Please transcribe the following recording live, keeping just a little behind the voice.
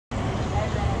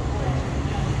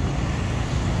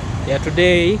Yeah,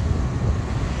 today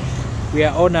we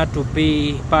are honored to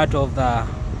be part of the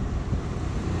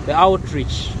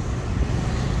outreach,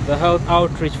 the health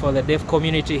outreach for the deaf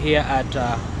community here at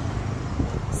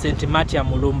St.Matia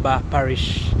Mulumba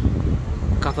Parish,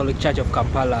 Catholic Church of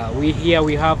Kampala. We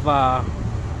have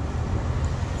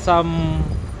some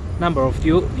number of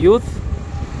youth,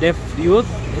 deaf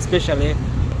youth especially,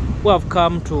 who have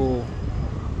come to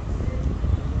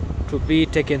be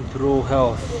taken through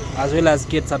health as well as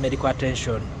get some medical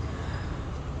attention.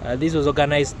 This was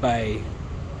organized by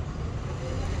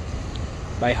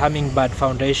Hummingbird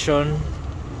Foundation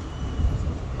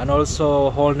and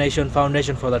also HallNation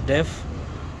Foundation for the Deaf,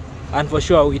 and for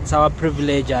sure it's our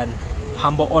privilege and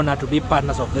humble honor to be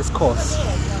partners of this cause.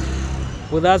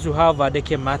 With us we have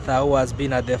Adeke Martha, who has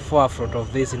been at the forefront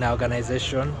of this in our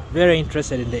organization, very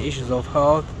interested in the issues of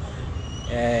health,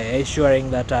 ensuring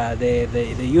that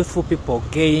the youthful people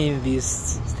gain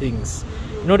these things.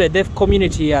 You know, the deaf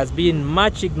community has been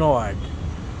much ignored.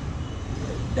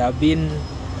 They have been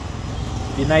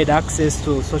denied access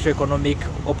to socio-economic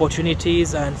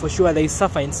opportunities, and for sure they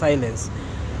suffer in silence.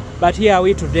 But here are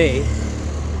we today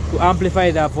to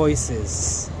amplify their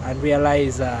voices and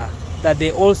realize that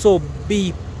they also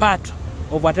be part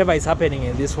of whatever is happening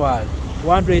in this world. We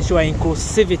want to ensure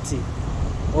inclusivity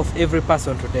of every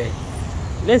person today.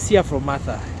 Let's hear from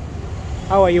Martha.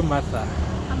 How are you, Martha?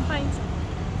 I'm fine.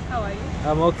 How are you?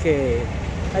 I'm okay.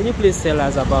 Can you please tell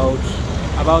us about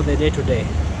the day today?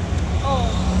 Oh,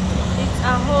 it's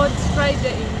a hot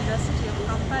Friday in the city of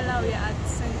Kampala. We are at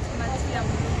St.Matia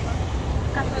Mulumba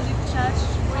Catholic Church,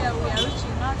 where we are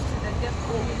reaching out to the deaf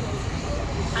community.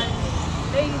 And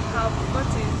they have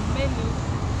gotten many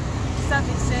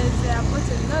services, they have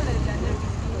gotten knowledge and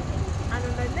everything. And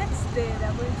on the next day, they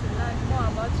are going to learn more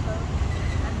about health.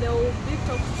 They will be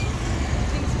talked to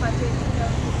things pertaining to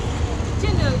health.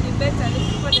 General Debate and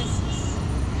Policies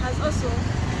has also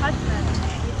partnered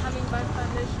with Hummingbird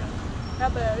Foundation,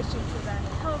 whereby reaching to the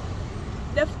health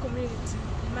deaf community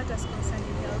in matters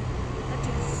concerning health. That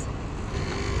is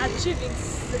achieving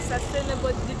the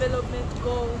sustainable development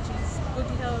goal, which is good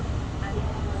health and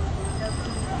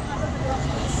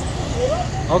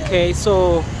health. Okay,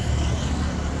 so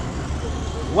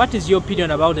what is your opinion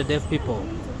about the deaf people?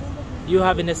 Do you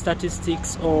have any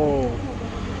statistics, or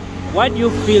what do you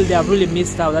feel they have really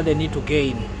missed out that they need to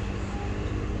gain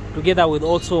together with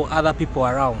also other people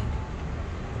around?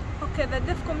 Okay, the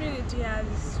deaf community has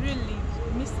really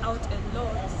missed out a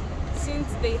lot since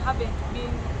they haven't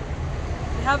been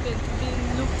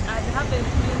looked at, they haven't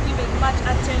been given much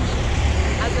attention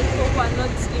as the people who are not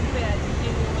impaired in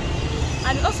any way.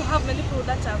 And we also have many people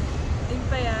that are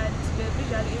impaired, they're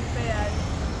visually impaired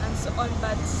and so on,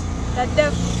 but the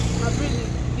deaf have really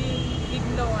been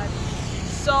ignored.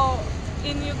 So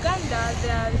in Uganda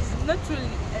there is not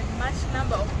really a much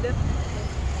number of deaf people,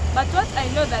 but what I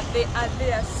know that they are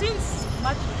there since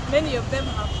many of them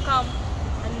have come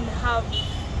and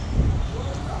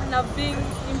have been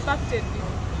impacted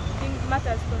with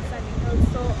matters concerning health.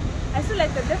 So I feel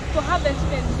like the deaf people haven't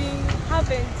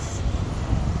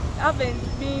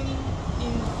been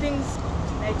in things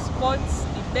like sports,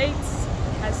 debates,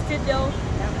 and still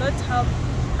have not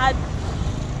had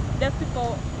deaf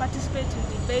people participate in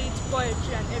debate,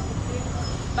 poetry and everything.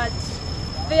 But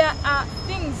there are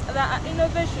things, there are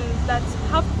innovations that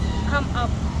have come up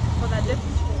for the deaf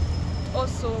people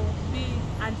also be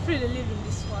and freely live in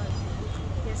this world.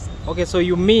 Yes. Okay, so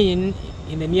you mean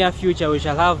in the near future we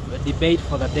shall have a debate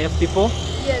for the deaf people?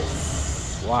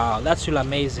 Yes. Wow, that's really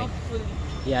amazing. Hopefully.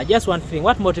 Yeah, just one thing.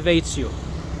 What motivates you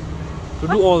to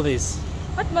do all this?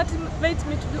 What motivates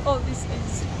me to do all this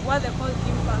is what they call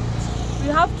impact. We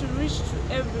have to reach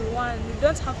to everyone. We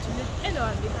don't have to leave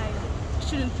anyone behind. We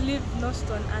shouldn't leave no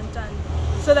stone unturned.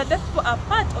 So that deaf people are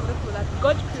part of the people that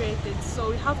God created. So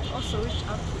we have to also reach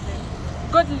out to them.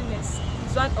 Godliness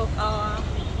is one of our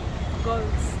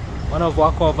goals. One of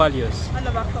our core values. One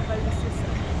of our core values.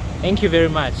 Thank you very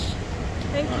much.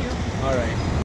 Thank you. All right.